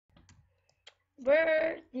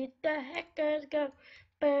Where did the hackers go?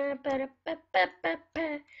 Ba, ba, da, ba, ba, ba,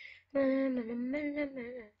 ba. Na, na, na, na, na, na.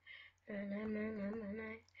 Na, na, na, na, na,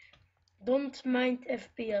 na. Don't mind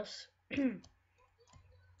FPS.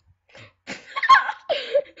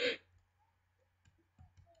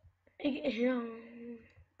 Ja.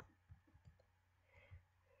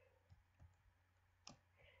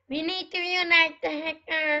 We need to unite the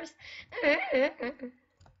hackers.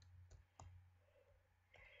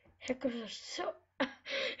 Hackers are so.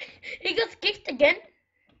 He got kicked again?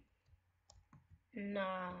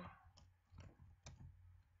 Nah.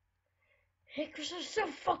 Hackers are so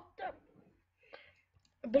fucked up.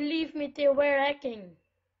 Believe me, they were hacking.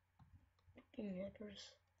 Fucking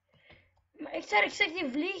hackers. Maar ik zeg die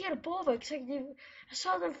vliegen erboven. I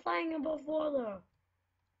saw them flying above water.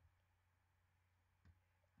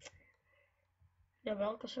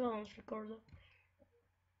 Jawel, ik was wel aan het recorden.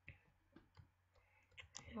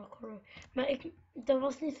 Ja, maar dat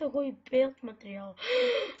was niet zo goed beeldmateriaal.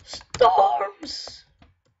 Storms!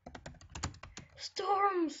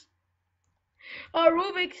 Storms! Oh,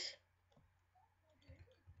 Rubik's!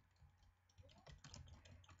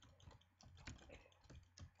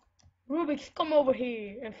 Rubik's, come over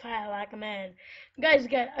here and fly like a man. Guys,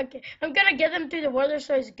 okay, I'm gonna get him to the water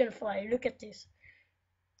so he's gonna fly. Look at this.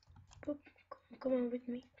 Come on with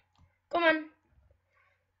me. Come on.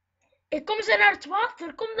 Kom ze naar het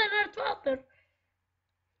water. Kom dan naar het water.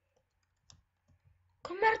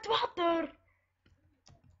 Kom naar het water.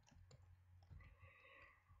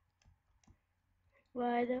 Why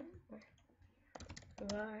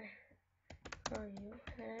are you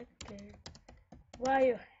hacking?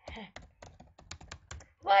 Why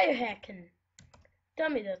are you hacking? Tell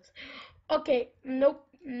me that. Okay, nope,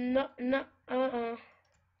 no, nine,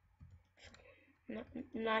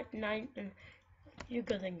 you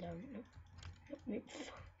getting down. No.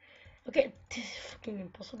 Okay, this is fucking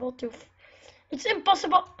impossible to. It's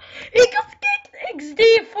impossible. He got kicked.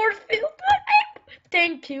 XD for field.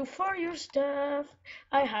 Thank you for your stuff.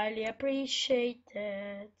 I highly appreciate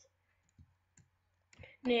that.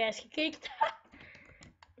 Nee, hij is gekikt.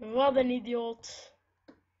 Wat een idioot.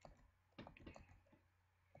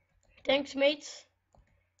 Thanks, mates.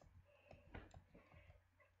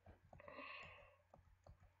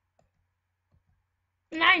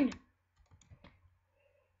 Nine.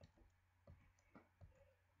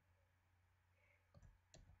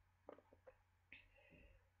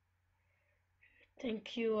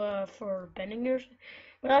 Thank you for banning yourself.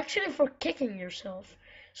 Well, actually for kicking yourself.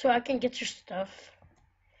 So I can get your stuff.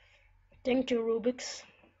 Thank you, Rubik's.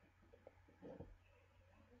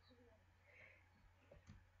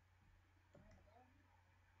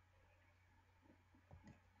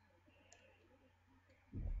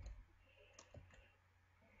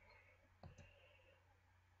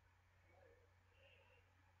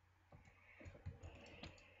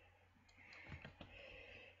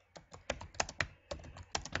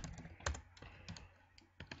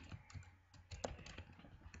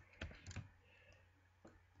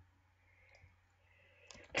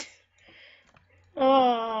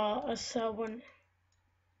 Oh, I saw one.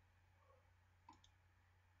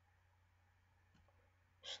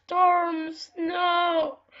 Storms,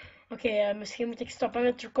 no! Oké, misschien moet ik stoppen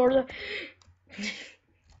met recorden.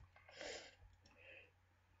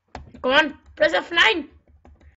 Come on, press F9!